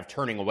career out of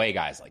turning away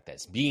guys like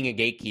this, being a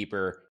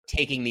gatekeeper,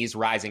 taking these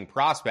rising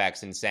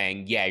prospects and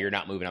saying, yeah, you're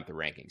not moving up the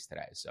rankings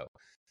today. So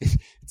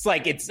it's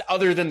like, it's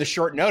other than the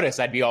short notice,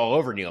 I'd be all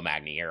over Neil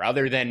Magny here.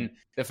 Other than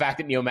the fact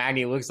that Neil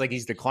Magny looks like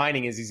he's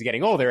declining as he's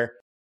getting older,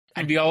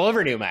 I'd be all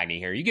over Neil Magny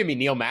here. You give me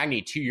Neil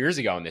Magny 2 years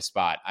ago in this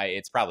spot,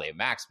 it's probably a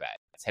max bet.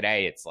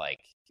 Today, it's like,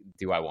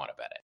 do I want to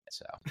bet it?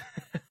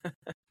 So...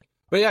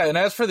 But yeah, and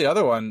as for the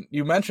other one,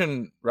 you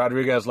mentioned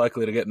Rodriguez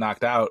likely to get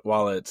knocked out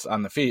while it's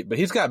on the feet, but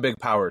he's got big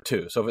power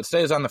too. So if it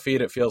stays on the feet,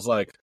 it feels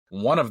like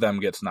one of them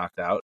gets knocked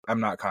out. I'm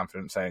not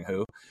confident saying who.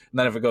 And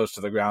then if it goes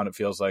to the ground, it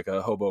feels like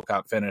a Hobo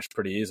Cop finish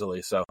pretty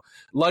easily. So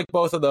like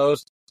both of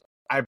those,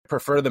 I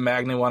prefer the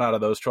Magny one out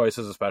of those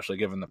choices, especially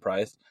given the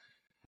price.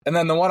 And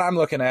then the one I'm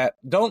looking at,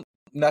 don't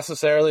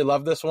necessarily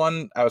love this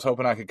one. I was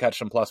hoping I could catch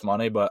some plus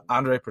money, but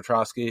Andre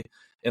Petroski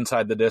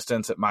inside the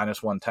distance at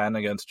minus 110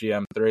 against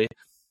GM3.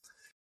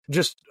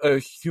 Just a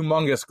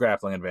humongous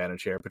grappling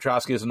advantage here.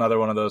 Petroski is another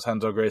one of those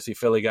Renzo Gracie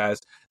Philly guys.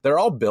 They're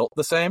all built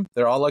the same.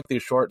 They're all like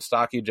these short,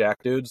 stocky jack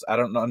dudes. I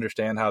don't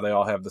understand how they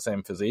all have the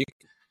same physique.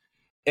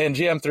 And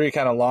GM3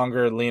 kind of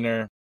longer,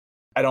 leaner.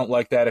 I don't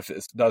like that if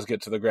it does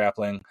get to the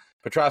grappling.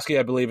 Petroski,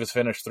 I believe, has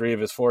finished 3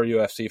 of his 4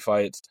 UFC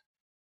fights.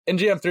 And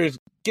GM3 is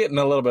getting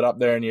a little bit up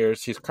there in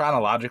years. He's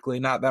chronologically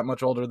not that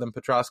much older than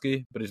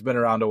Petroski, but he's been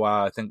around a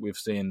while. I think we've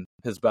seen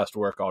his best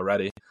work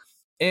already.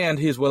 And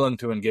he's willing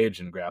to engage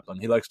in grappling.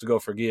 He likes to go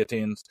for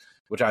guillotines,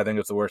 which I think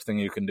is the worst thing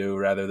you can do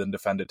rather than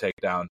defend a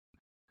takedown,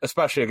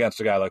 especially against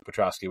a guy like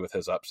Petroski with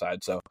his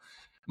upside. So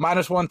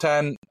minus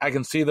 110, I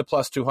can see the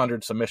plus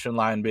 200 submission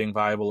line being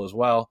viable as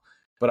well,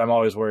 but I'm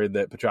always worried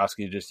that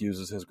Petroski just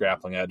uses his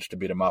grappling edge to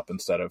beat him up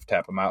instead of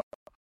tap him out.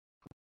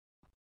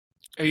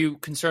 Are you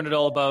concerned at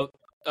all about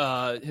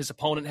his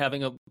opponent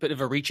having a bit of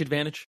a reach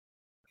advantage?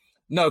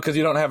 No, because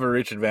you don't have a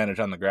reach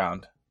advantage on the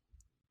ground.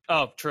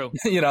 Oh, true.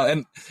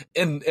 And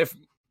if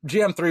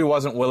GM3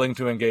 wasn't willing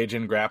to engage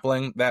in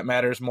grappling, that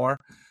matters more.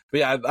 But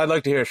yeah, I'd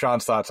like to hear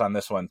Sean's thoughts on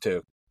this one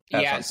too. So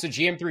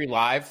GM3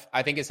 live,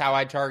 I think, is how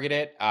I'd target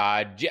it.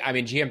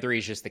 GM3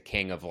 is just the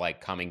king of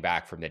like coming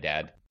back from the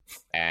dead.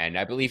 And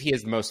I believe he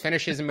has the most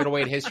finishes in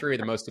middleweight history, or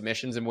the most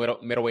submissions in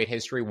middleweight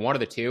history, one of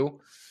the two.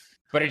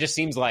 But it just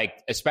seems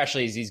like,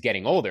 especially as he's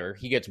getting older,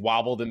 he gets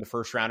wobbled in the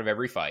first round of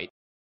every fight.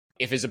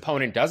 If his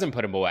opponent doesn't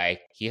put him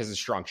away, he has a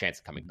strong chance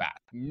of coming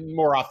back.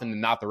 More often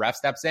than not, the ref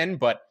steps in,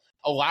 but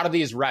a lot of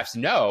these refs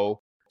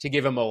know to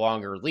give him a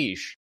longer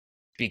leash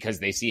because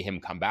they see him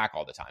come back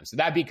all the time. So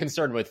that'd be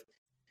concerned with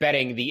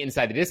betting the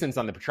inside the distance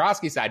on the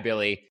Petroski side,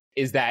 Billy,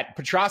 is that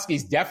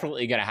Petroski's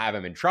definitely going to have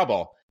him in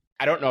trouble.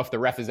 I don't know if the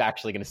ref is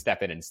actually going to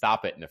step in and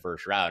stop it in the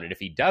first round. And if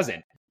he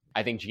doesn't,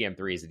 I think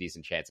GM3 is a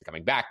decent chance of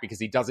coming back because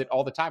he does it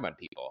all the time on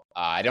people.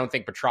 I don't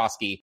think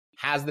Petroski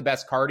has the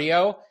best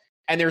cardio.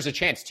 And there's a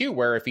chance, too,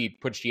 where if he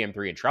puts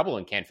GM3 in trouble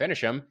and can't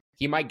finish him,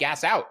 he might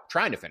gas out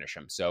trying to finish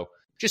him. So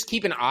just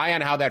keep an eye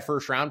on how that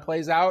first round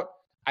plays out.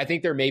 I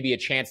think there may be a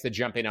chance to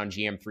jump in on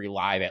GM3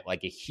 live at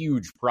like a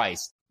huge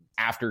price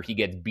after he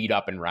gets beat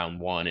up in round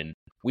 1. And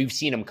we've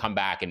seen him come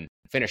back and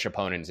finish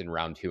opponents in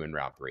round 2 and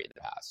round 3 in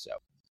the past. So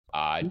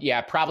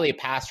probably a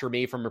pass for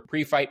me from a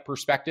pre-fight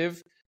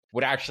perspective.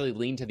 Would actually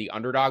lean to the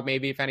underdog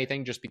maybe, if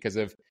anything, just because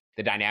of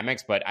the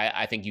dynamics. But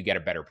I think you get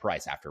a better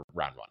price after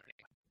round 1.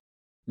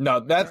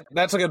 No,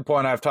 that's a good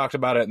point. I've talked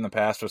about it in the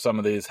past with some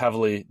of these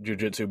heavily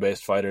jiu-jitsu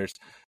based fighters.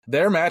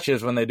 Their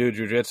matches when they do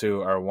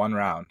jiu-jitsu are 1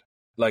 round.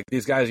 Like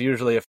these guys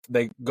usually, if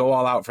they go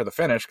all out for the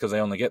finish because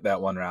they only get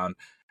that 1 round,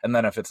 and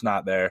then if it's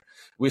not there,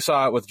 we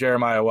saw it with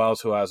Jeremiah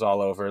Wells, who I was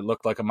all over. It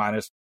looked like a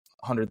minus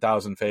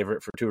 100,000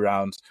 favorite for 2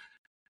 rounds.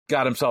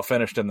 Got himself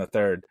finished in the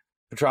 3rd.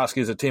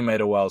 Petroski's a teammate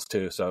of Wells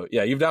too. So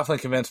yeah, you've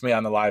definitely convinced me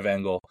on the live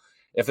angle.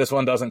 If this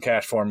one doesn't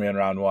cash for me in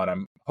round 1,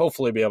 I'm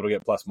hopefully be able to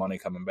get plus money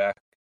coming back.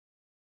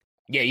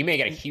 Yeah, you may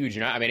get a huge,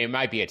 it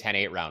might be a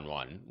 10-8 round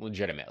 1,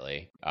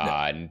 legitimately.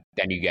 And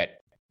then you get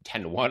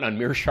 10-1 on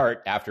Mearshart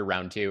after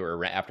round 2,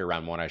 or after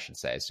round 1, I should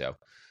say. So,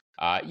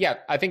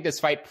 I think this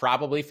fight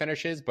probably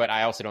finishes, but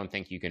I also don't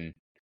think you can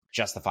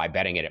justify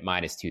betting it at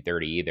minus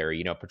 230 either.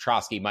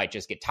 Petroski might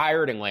just get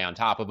tired and lay on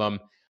top of him.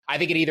 I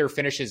think it either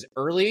finishes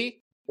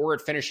early or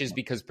it finishes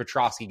because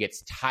Petroski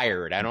gets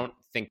tired. I don't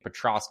think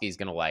Petroski is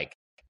going to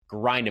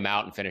grind him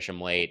out and finish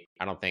him late.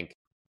 I don't think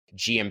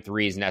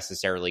GM3 is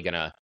necessarily going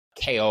to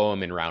KO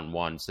him in round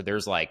 1. So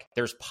there's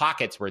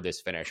pockets where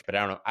this finished, but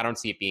I don't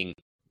see it being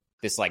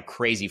this like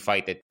crazy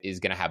fight that is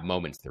going to have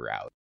moments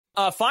throughout.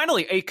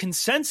 Finally, a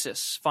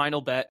consensus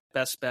final bet,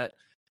 best bet.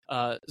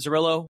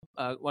 Zerillo,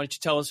 why don't you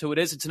tell us who it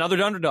is? It's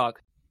another underdog.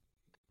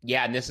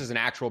 Yeah, and this is an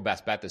actual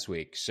best bet this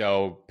week.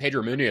 So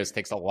Pedro Munoz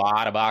ticks a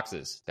lot of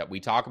boxes that we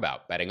talk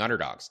about betting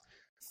underdogs.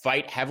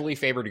 Fight heavily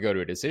favored to go to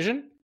a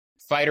decision.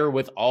 Fighter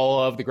with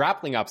all of the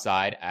grappling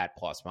upside at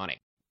plus money.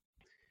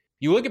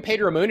 You look at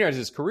Pedro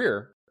Munoz's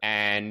career,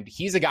 and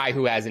he's a guy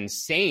who has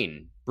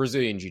insane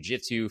Brazilian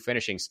jiu-jitsu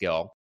finishing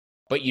skill,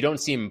 but you don't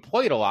see him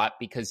employed a lot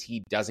because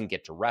he doesn't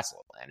get to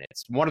wrestle. And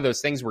it's one of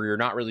those things where you're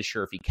not really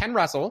sure if he can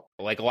wrestle.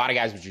 Like a lot of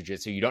guys with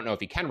jiu-jitsu, you don't know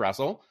if he can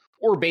wrestle,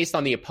 or based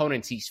on the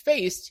opponents he's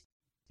faced,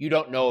 you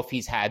don't know if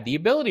he's had the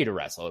ability to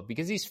wrestle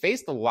because he's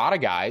faced a lot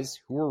of guys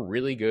who are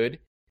really good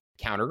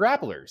counter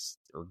grapplers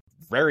or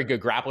very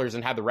good grapplers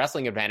and have the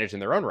wrestling advantage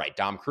in their own right.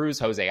 Dom Cruz,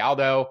 Jose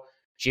Aldo,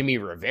 Jimmy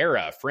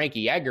Rivera,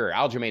 Frankie Edgar,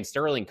 Aljamain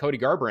Sterling, Cody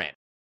Garbrandt.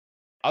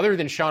 Other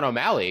than Sean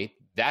O'Malley,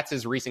 that's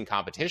his recent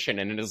competition.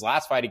 And in his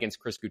last fight against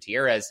Chris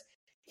Gutierrez,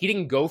 he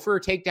didn't go for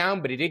a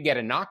takedown, but he did get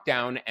a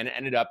knockdown and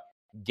ended up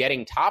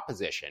getting top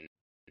position.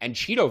 And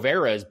Chito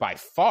Vera is by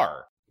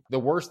far the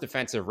worst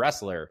defensive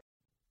wrestler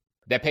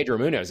that Pedro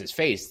Munoz has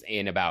faced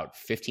in about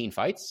 15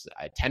 fights,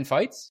 10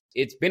 fights.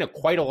 It's been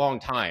quite a long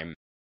time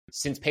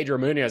since Pedro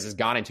Munoz has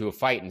gone into a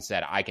fight and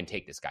said, I can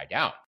take this guy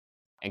down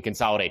and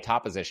consolidate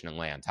top position and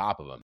lay on top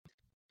of him.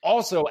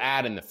 Also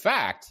add in the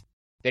fact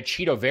that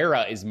Chito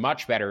Vera is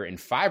much better in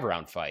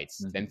 5-round fights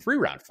than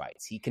 3-round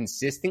fights. He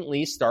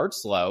consistently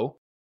starts slow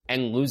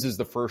and loses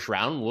the first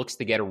round, looks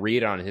to get a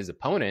read on his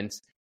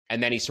opponents,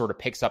 and then he sort of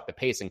picks up the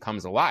pace and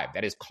comes alive.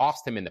 That has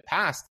cost him in the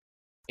past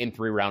in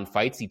 3-round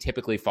fights. He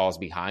typically falls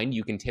behind.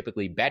 You can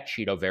typically bet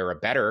Chito Vera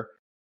better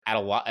at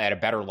a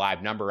better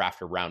live number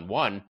after round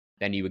 1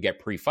 than you would get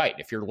pre-fight.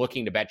 If you're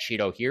looking to bet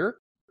Chito here,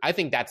 I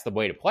think that's the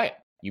way to play it.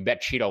 You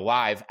bet Chito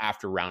live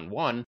after round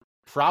 1,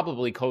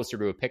 probably closer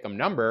to a pick'em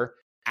number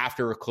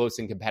after a close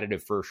and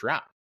competitive first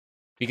round.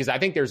 Because I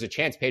think there's a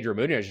chance Pedro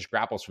Munoz just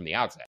grapples from the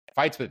outset.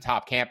 Fights with the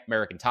top camp,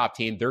 American top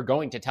team, they're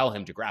going to tell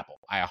him to grapple.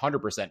 I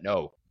 100%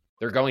 know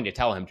they're going to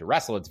tell him to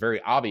wrestle. It's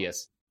very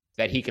obvious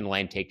that he can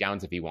land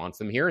takedowns if he wants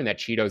them here, and that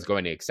Chito's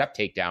going to accept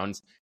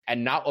takedowns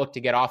and not look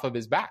to get off of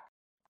his back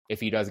if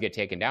he does get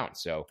taken down.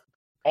 So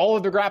all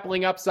of the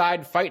grappling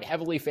upside, fight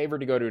heavily favored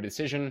to go to a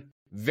decision.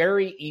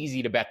 Very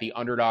easy to bet the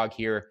underdog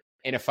here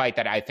in a fight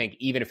that I think,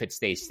 even if it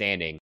stays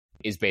standing,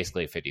 is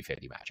basically a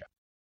 50-50 matchup.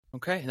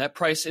 Okay, that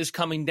price is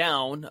coming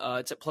down.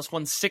 It's at plus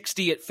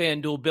 160 at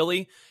FanDuel.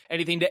 Billy,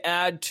 anything to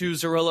add to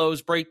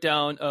Zerillo's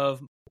breakdown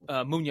of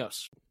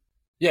Munoz?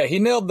 Yeah, he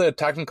nailed the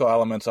technical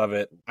elements of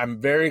it.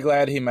 I'm very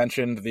glad he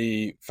mentioned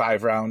the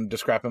 5-round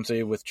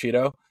discrepancy with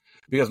Chito,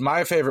 because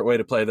my favorite way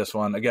to play this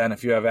one, again,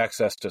 if you have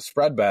access to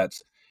spread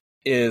bets,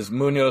 is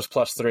Munoz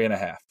plus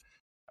 3.5.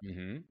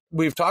 Mm-hmm.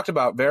 We've talked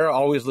about Vera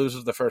always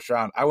loses the first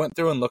round. I went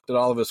through and looked at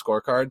all of his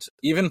scorecards,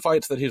 even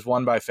fights that he's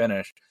won by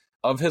finish.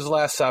 Of his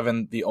last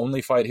 7, the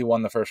only fight he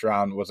won the first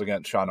round was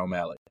against Sean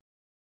O'Malley,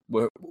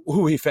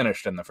 who he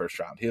finished in the first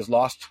round. He has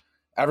lost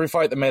every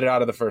fight that made it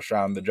out of the first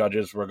round. The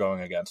judges were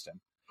going against him.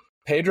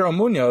 Pedro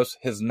Munoz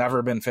has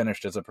never been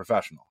finished as a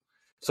professional.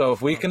 So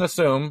if we can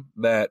assume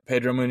that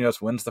Pedro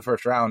Munoz wins the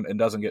first round and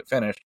doesn't get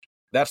finished,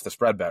 that's the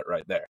spread bet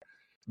right there.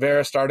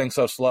 Vera starting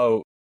so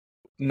slow,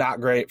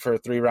 not great for a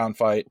 3-round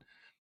fight.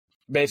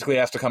 Basically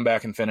has to come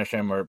back and finish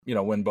him or,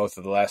 win both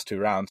of the last 2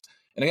 rounds.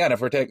 And again,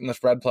 if we're taking the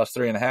spread plus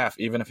 3.5,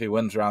 even if he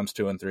wins rounds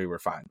 2 and 3, we're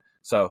fine.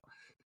 So,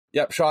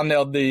 yep, Sean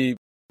nailed the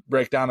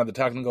breakdown of the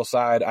technical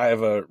side. I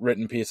have a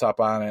written piece up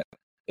on it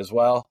as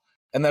well.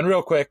 And then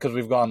real quick, because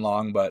we've gone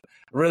long, but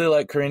I really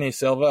like Carine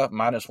Silva,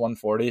 minus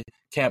 140.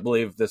 Can't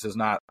believe this is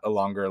not a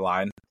longer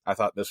line. I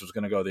thought this was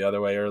going to go the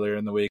other way earlier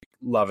in the week.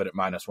 Love it at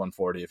minus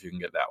 140 if you can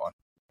get that one.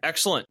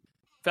 Excellent.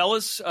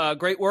 Fellas,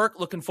 great work.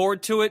 Looking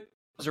forward to it.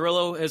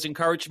 Zerillo has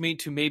encouraged me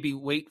to maybe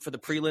wait for the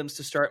prelims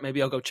to start.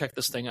 Maybe I'll go check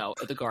this thing out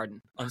at the Garden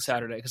on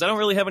Saturday because I don't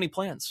really have any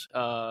plans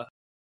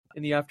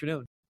in the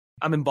afternoon.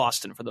 I'm in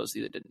Boston, for those of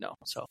you that didn't know.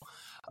 So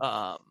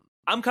I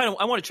want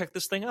to check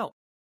this thing out.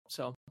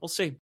 So we'll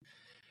see.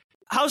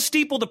 How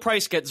steep will the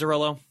price get,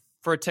 Zerillo,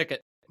 for a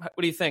ticket? What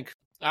do you think?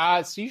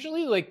 It's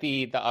usually like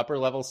the upper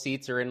level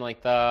seats are in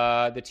like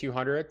the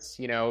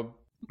 200s,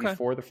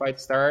 before the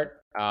fights start.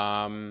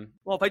 Well,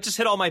 if I just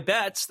hit all my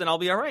bets, then I'll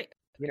be all right.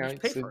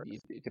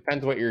 It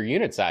depends what your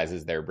unit size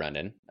is there,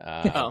 Brendan.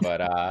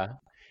 But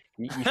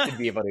you should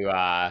be able to,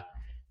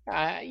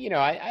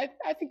 I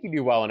think you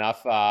do well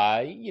enough,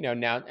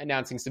 now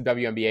announcing some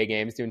WNBA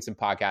games, doing some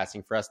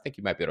podcasting for us. I think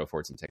you might be able to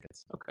afford some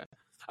tickets. Okay.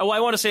 Oh, I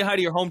want to say hi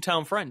to your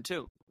hometown friend,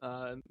 too.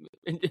 And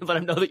let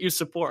him know that you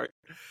support.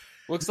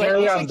 Looks like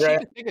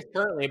it's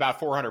currently about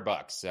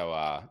 $400.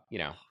 So,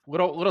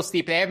 little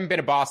steep. They haven't been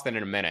to Boston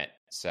in a minute.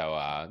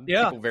 So,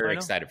 people very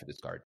excited for this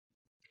card.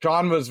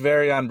 Sean was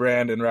very on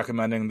brand in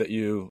recommending that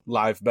you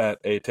live bet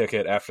a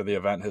ticket after the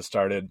event has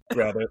started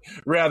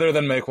rather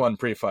than make one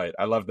pre-fight.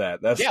 I love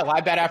that.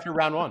 Live bet after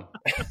round 1.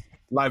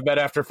 Live bet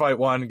after fight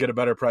 1, get a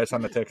better price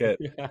on the ticket.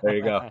 Yeah. There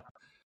you go.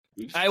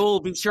 I will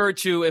be sure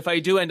to, if I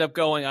do end up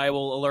going, I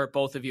will alert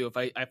both of you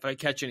if I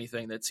catch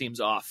anything that seems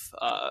off.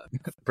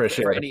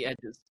 Appreciate for it. any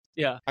edges.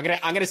 Yeah. I'm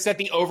gonna set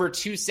the over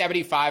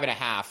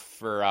 275.5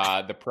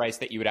 for the price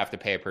that you would have to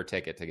pay per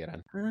ticket to get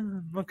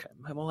in. Okay.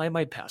 Well, I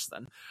might pass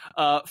then.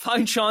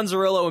 Find Sean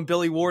Zerillo and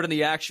Billy Ward in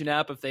the Action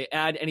app if they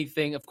add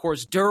anything, of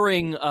course,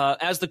 during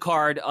as the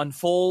card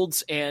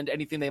unfolds, and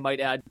anything they might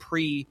add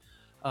pre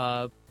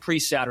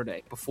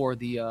Saturday before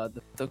the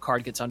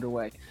card gets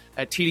underway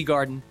at TD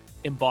Garden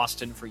in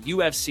Boston for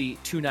UFC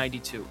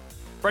 292.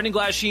 Brendan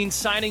Glasheen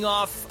signing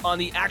off on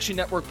the Action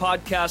Network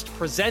podcast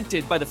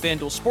presented by the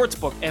FanDuel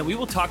Sportsbook, and we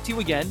will talk to you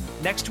again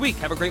next week.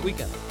 Have a great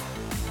weekend.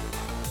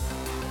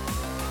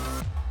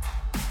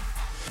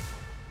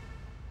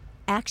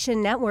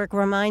 Action Network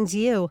reminds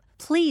you,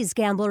 please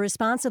gamble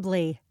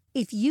responsibly.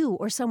 If you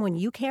or someone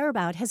you care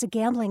about has a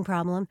gambling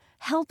problem,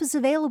 help is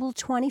available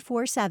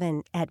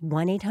 24/7 at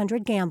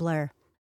 1-800-GAMBLER.